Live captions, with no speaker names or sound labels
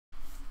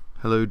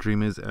Hello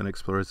dreamers and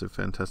explorers of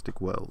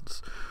fantastic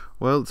worlds.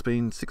 Well, it's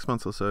been 6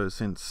 months or so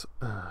since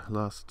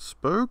last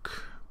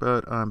spoke,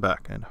 but I'm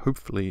back, and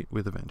hopefully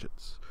with a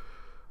vengeance.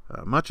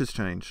 Much has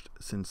changed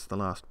since the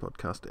last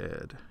podcast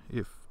aired,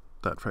 if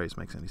that phrase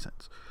makes any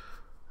sense.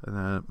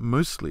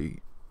 Mostly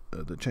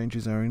the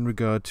changes are in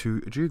regard to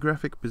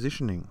geographic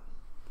positioning.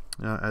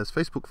 As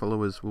Facebook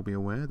followers will be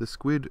aware, the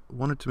Squid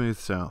wanted to move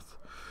south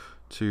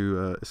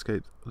to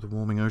escape the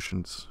warming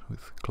oceans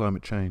with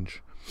climate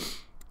change.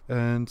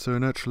 And so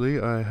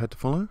naturally I had to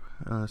follow,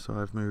 so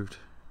I've moved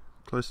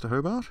close to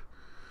Hobart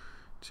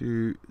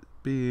to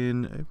be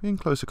in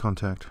closer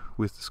contact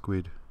with the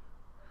Squid.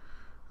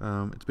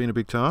 It's been a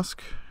big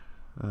task,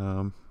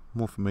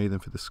 more for me than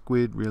for the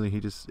Squid really.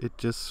 It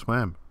just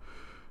swam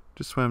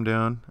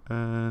down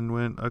and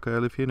went, okay, I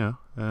live here now,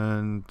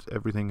 and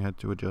everything had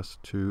to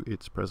adjust to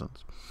its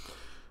presence.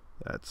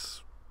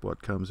 That's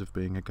what comes of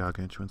being a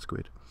gargantuan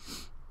squid.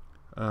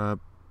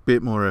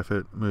 Bit more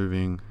effort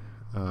moving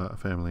a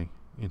family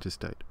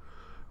interstate,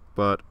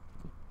 but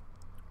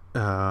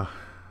an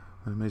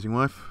amazing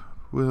wife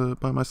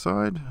by my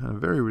side, a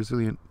very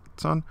resilient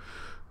son.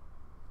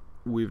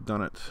 We've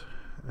done it,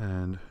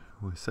 and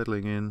we're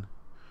settling in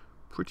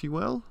pretty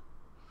well.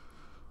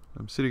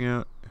 I'm sitting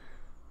out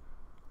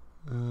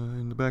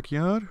in the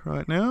backyard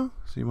right now,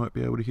 so you might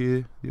be able to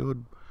hear the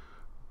odd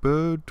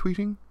bird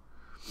tweeting.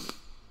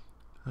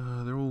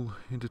 They're all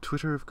into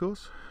Twitter, of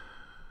course,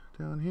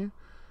 down here.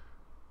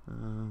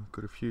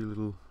 Got a few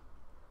little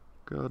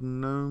garden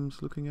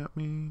gnomes looking at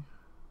me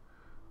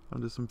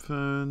under some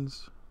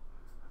ferns.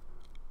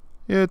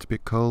 Yeah, it's a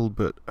bit cold,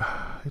 but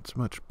it's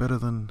much better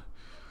than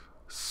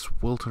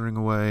sweltering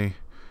away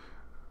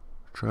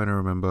trying to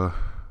remember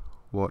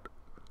what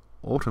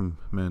autumn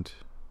meant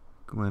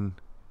when,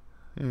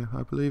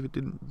 I believe it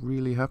didn't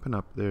really happen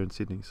up there in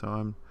Sydney.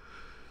 So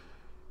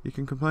you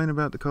can complain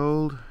about the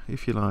cold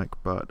if you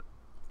like, but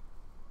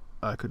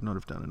I could not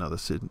have done another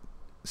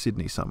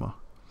Sydney summer.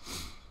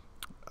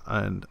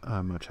 And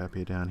I'm much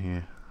happier down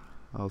here.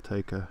 I'll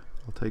take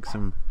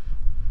some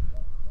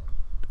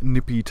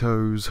nippy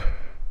toes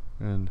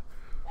and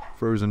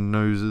frozen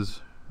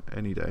noses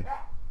any day.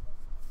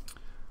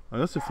 I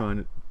also find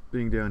it,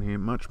 being down here,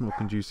 much more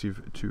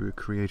conducive to a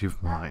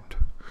creative mind.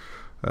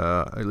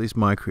 At least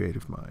my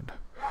creative mind.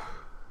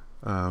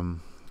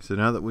 So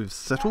now that we've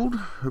settled,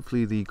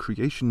 hopefully the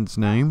Creations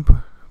name,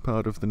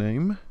 part of the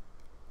name,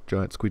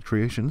 Giant Squid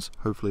Creations,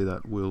 hopefully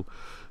that will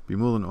be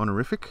more than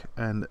honorific,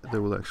 and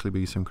there will actually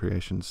be some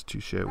creations to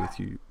share with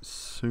you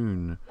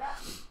soon.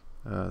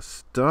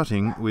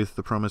 Starting with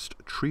the promised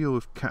Trio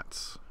of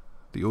Cats,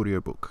 the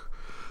audiobook.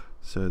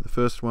 So the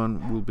first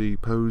one will be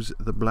Pose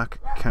the Black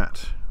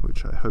Cat,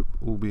 which I hope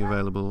will be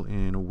available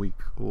in a week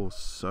or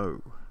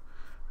so.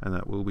 And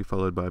that will be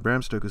followed by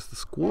Bram Stoker's The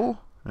Squaw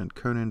and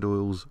Conan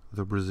Doyle's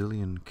The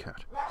Brazilian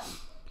Cat.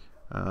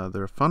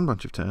 They're a fun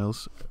bunch of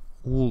tales,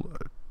 all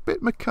a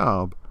bit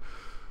macabre.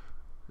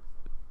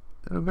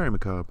 Very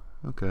macabre,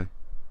 okay,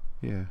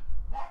 yeah,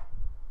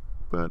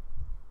 but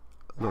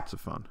lots of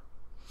fun.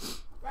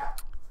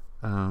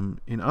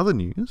 In other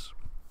news,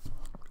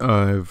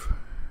 I've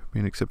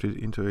been accepted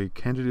into a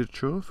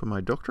candidature for my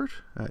doctorate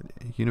at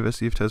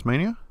University of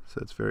Tasmania, so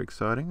that's very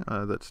exciting.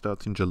 That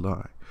starts in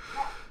July,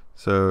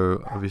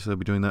 so obviously I'll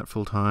be doing that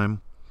full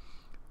time.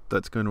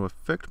 That's going to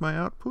affect my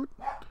output.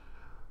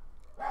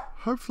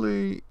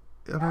 Hopefully,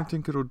 I don't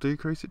think it'll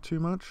decrease it too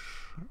much,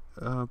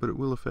 but it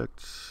will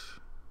affect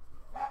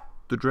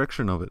the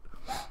direction of it.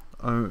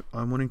 I'm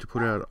wanting to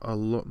put out a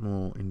lot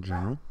more in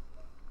general.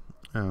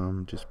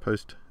 Just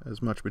post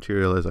as much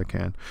material as I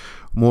can.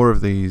 More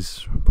of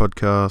these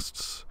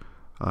podcasts.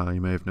 You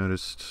may have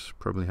noticed,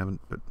 probably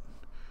haven't, but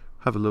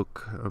have a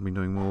look. I've been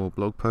doing more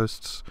blog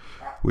posts,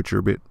 which are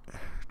a bit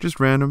just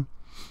random,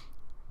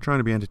 trying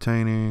to be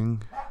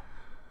entertaining,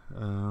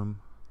 and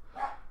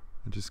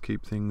just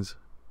keep things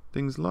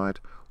light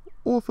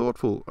or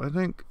thoughtful. I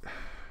think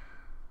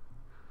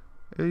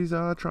these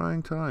are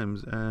trying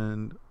times,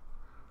 and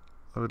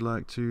I would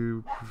like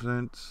to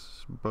present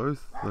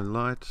both the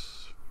light,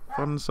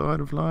 fun side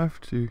of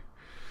life to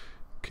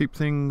keep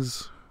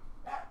things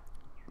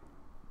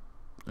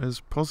as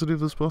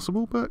positive as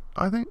possible, but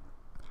I think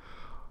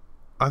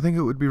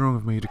it would be wrong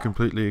of me to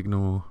completely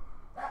ignore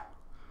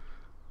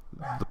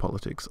the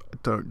politics. I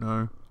don't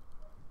know.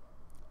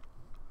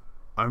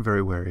 I'm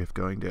very wary of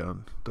going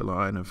down the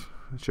line of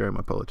sharing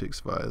my politics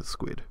via the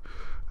Squid,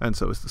 and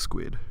so is the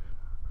Squid.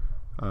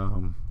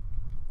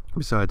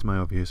 Besides my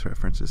obvious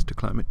references to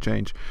climate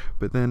change,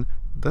 but then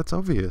that's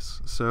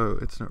obvious, so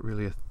it's not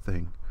really a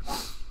thing.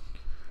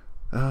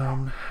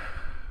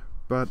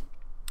 But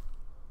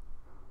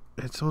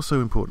it's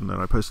also important that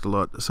I post a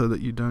lot so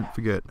that you don't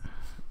forget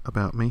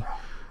about me.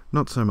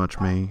 Not so much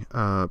me,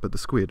 but the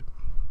Squid.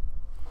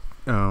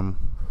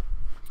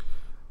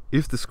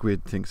 If the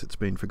Squid thinks it's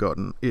been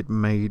forgotten, it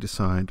may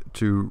decide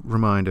to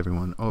remind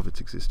everyone of its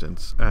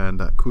existence, and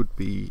that could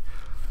be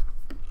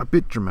a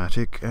bit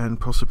dramatic and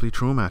possibly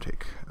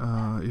traumatic.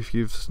 If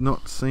you've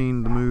not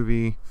seen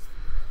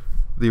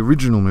the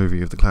original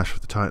movie of The Clash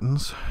of the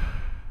Titans,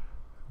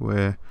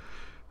 where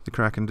the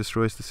Kraken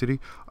destroys the city.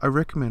 I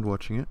recommend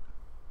watching it.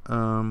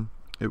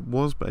 It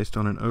was based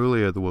on an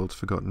earlier The World's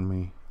Forgotten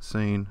Me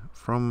scene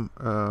from,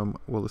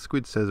 well, the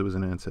Squid says it was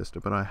an ancestor,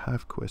 but I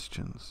have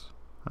questions.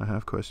 I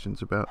have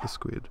questions about the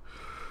Squid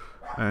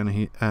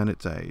and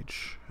its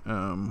age.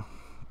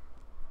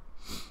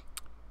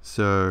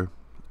 So,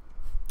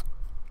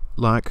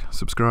 like,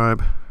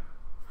 subscribe.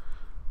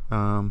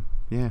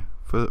 Yeah,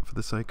 for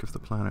the sake of the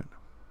planet.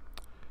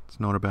 It's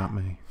not about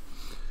me.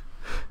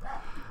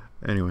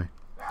 Anyway,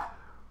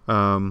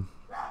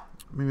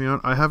 moving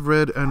on. I have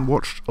read and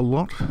watched a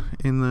lot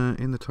in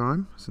the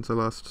time since I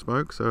last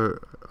spoke, so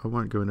I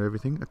won't go into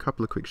everything. A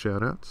couple of quick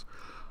shout-outs.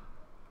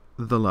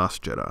 The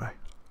Last Jedi.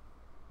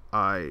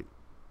 I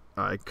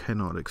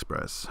cannot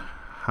express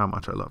how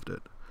much I loved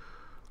it.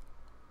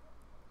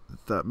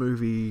 That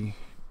movie,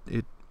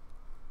 it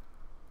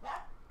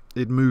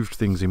moved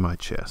things in my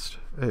chest.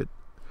 It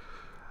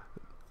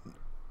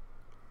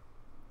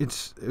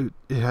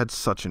had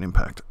such an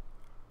impact.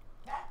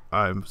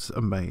 I'm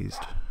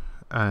amazed.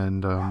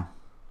 And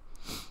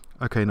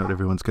okay, not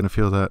everyone's going to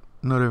feel that.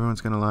 Not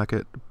everyone's going to like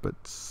it.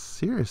 But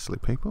seriously,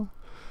 people,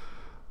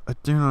 I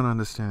do not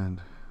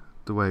understand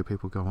the way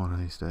people go on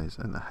these days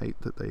and the hate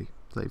that they've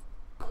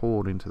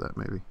poured into that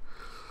movie.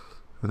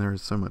 And there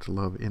is so much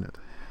love in it.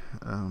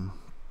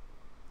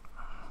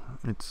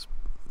 It's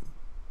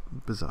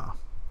bizarre.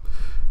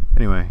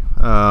 Anyway,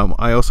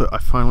 I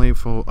finally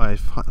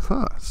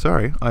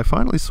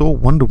saw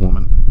Wonder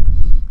Woman.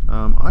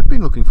 I've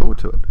been looking forward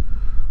to it.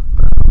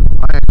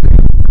 I actually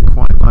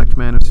quite liked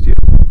Man of Steel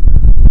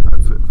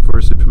for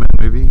a Superman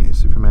movie.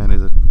 Superman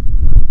is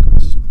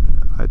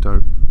I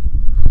don't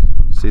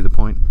see the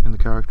point in the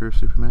character of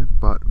Superman,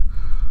 but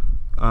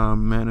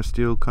Man of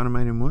Steel kind of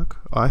made him work.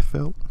 I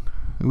felt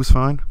it was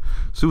fine.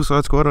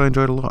 Suicide Squad I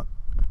enjoyed a lot.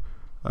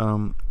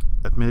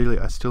 Admittedly,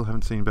 I still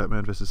haven't seen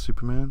Batman vs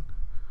Superman.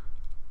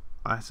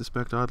 I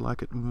suspect I'd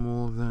like it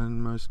more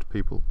than most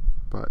people,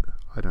 but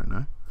I don't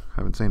know.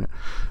 Haven't seen it.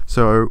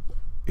 So,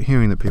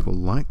 hearing that people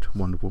liked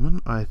Wonder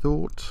Woman, I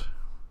think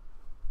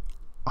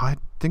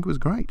it was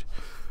great.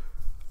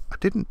 I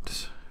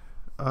didn't.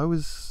 I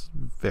was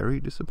very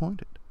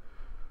disappointed.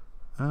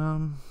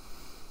 It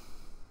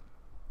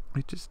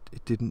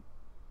didn't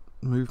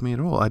move me at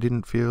all. I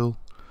didn't feel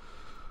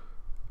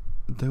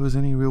there was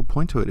any real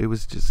point to it.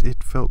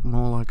 It felt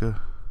more like a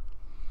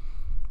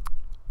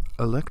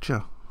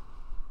lecture.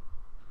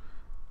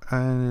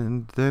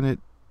 And then it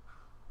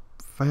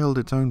failed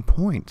its own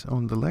point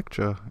on the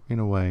lecture, in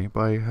a way,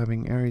 by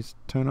having Ares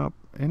turn up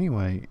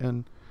anyway.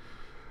 And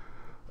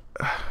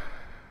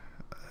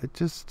it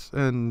just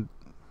didn't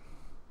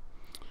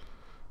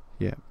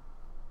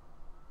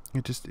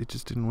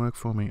work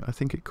for me. I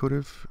think it could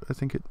have.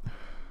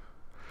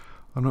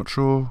 I'm not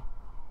sure.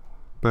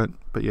 But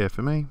yeah,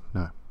 for me,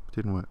 no, it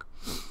didn't work.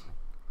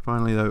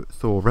 Finally, though,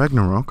 Thor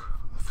Ragnarok,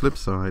 flip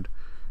side,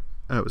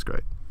 that was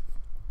great.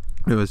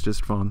 It was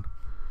just fun.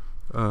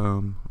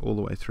 All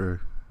the way through.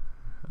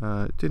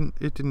 It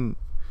didn't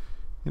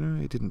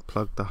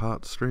pluck the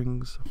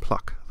heartstrings.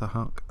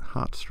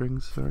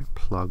 Sorry,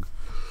 plug.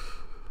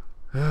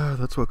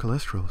 That's what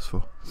cholesterol is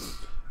for.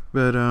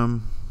 But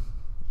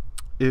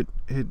it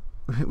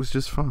was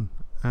just fun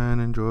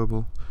and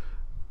enjoyable,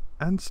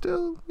 and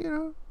still,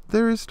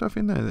 there is stuff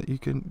in there that you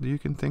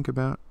can think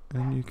about,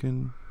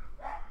 and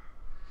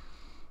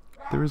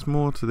there is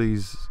more to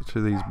these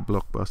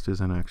blockbusters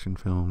and action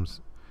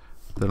films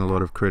than a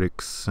lot of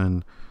critics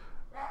and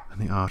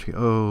the arty. It's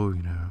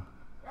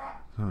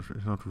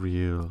not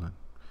real, and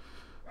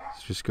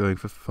it's just going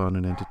for fun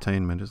and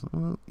entertainment.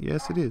 Well,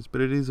 yes, it is,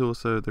 but it is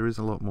also, there is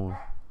a lot more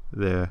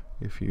there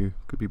if you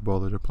could be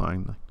bothered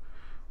applying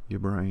your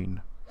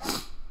brain.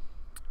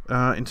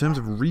 In terms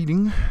of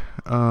reading,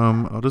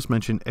 I'll just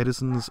mention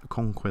Edison's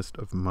Conquest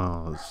of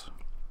Mars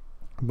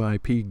by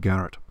P.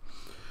 Garrett.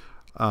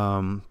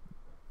 I'd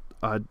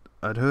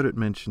heard it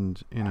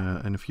mentioned in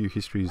a few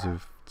histories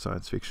of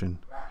science fiction.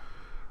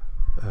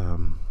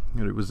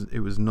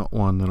 It was not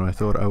one that I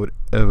thought I would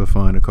ever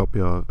find a copy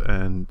of,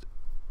 and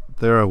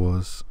there I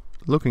was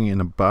looking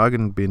in a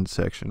bargain bin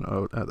section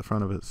at the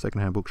front of a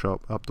secondhand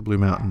bookshop up the Blue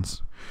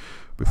Mountains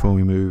before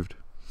we moved,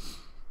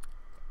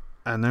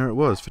 and there it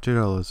was for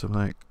 $2. I'm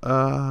like,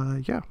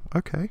 yeah,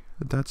 okay,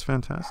 that's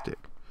fantastic.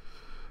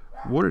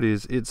 What it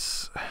is,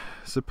 it's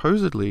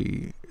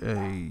supposedly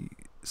a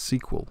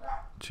sequel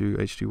to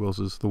H.G.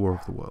 Wells's The War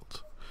of the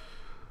Worlds.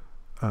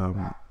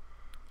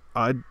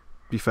 I'd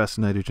be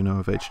fascinated to know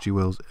if H.G.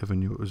 Wells ever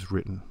knew it was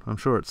written. I'm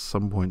sure at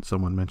some point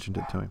someone mentioned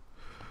it to him.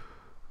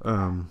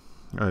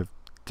 I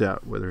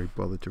doubt whether he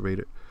bothered to read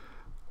it.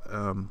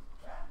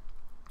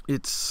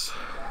 It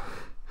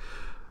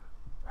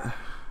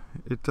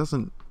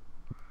doesn't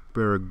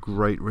bear a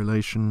great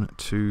relation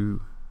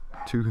to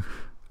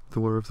The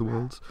War of the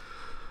Worlds.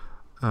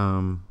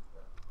 And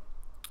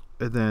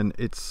then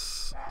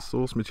its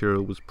source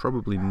material was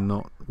probably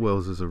not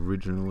Wells's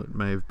original. It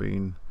may have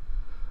been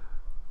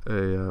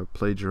a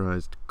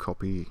plagiarized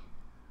copy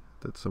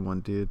that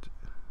someone did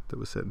that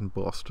was set in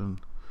Boston.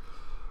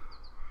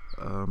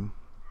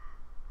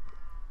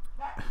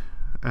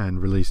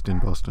 and released in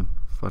Boston,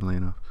 funnily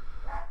enough.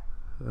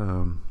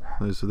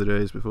 Those were the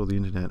days before the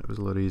internet. It was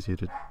a lot easier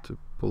to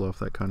pull off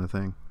that kind of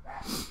thing.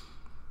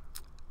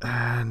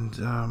 And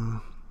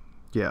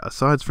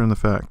aside from the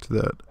fact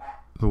that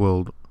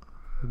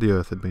the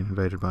Earth had been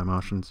invaded by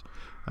Martians,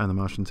 and the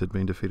Martians had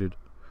been defeated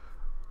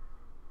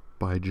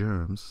by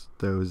germs,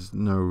 there was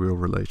no real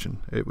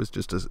relation. It was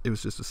just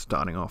a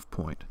starting off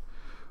point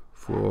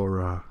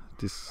for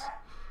this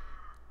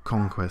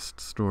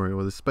conquest story,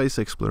 or the space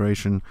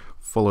exploration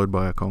followed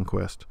by a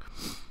conquest.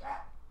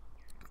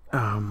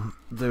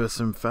 There were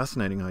some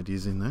fascinating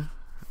ideas in there.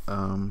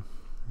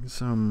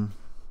 Some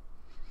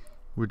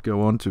would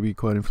go on to be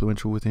quite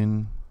influential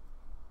within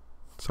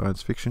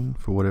science fiction,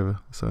 for whatever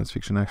science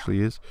fiction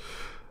actually is,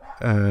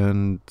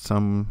 and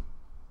some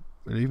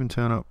would even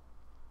turn up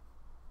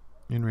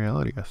in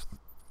reality, I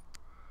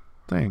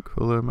think,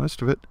 although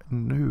most of it,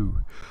 no.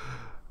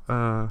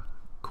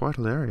 Quite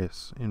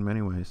hilarious in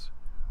many ways.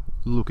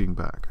 Looking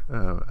back,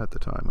 at the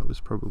time, it was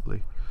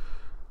probably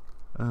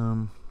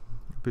a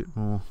bit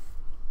more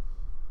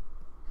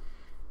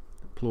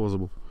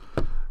plausible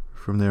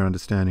from their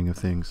understanding of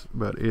things,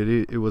 but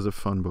it was a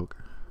fun book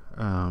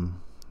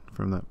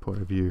from that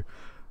point of view,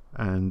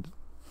 and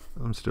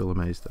I'm still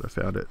amazed that I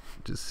found it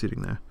just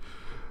sitting there.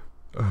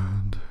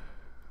 And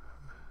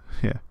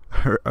yeah,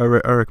 I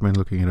recommend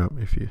looking it up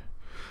if you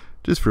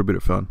just for a bit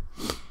of fun,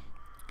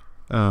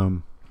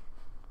 or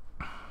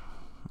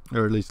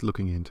at least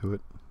looking into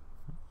it.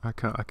 I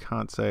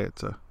can't say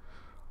it's a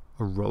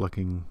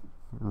rollicking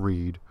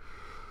read.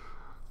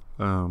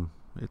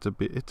 It's a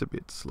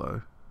bit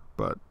slow,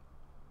 but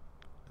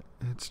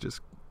it's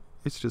just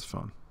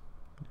fun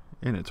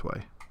in its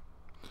way.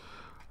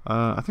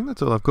 I think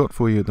that's all I've got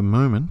for you at the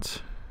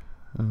moment.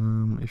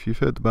 If you've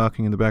heard the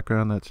barking in the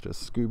background, that's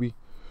just Scooby.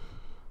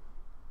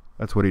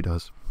 That's what he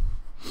does.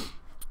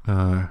 He's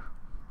a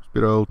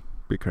bit old,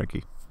 a bit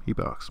cranky. He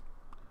barks,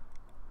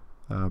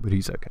 but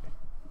he's okay.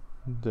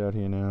 He's out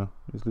here now,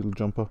 his little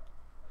jumper,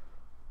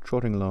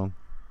 trotting along,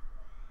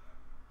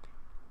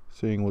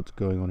 seeing what's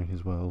going on in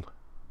his world.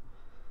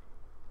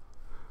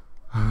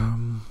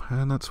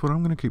 And that's what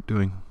I'm going to keep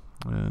doing,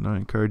 and I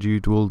encourage you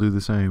to all do the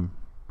same.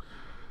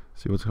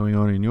 See what's going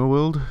on in your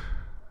world,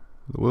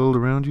 the world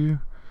around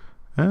you,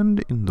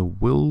 and in the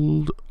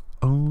world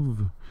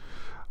of,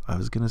 I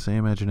was going to say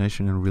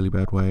imagination in a really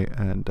bad way,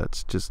 and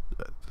that's just,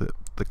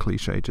 the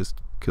cliche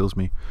just kills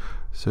me.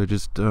 So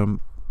just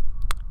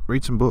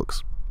read some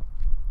books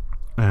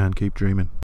and keep dreaming.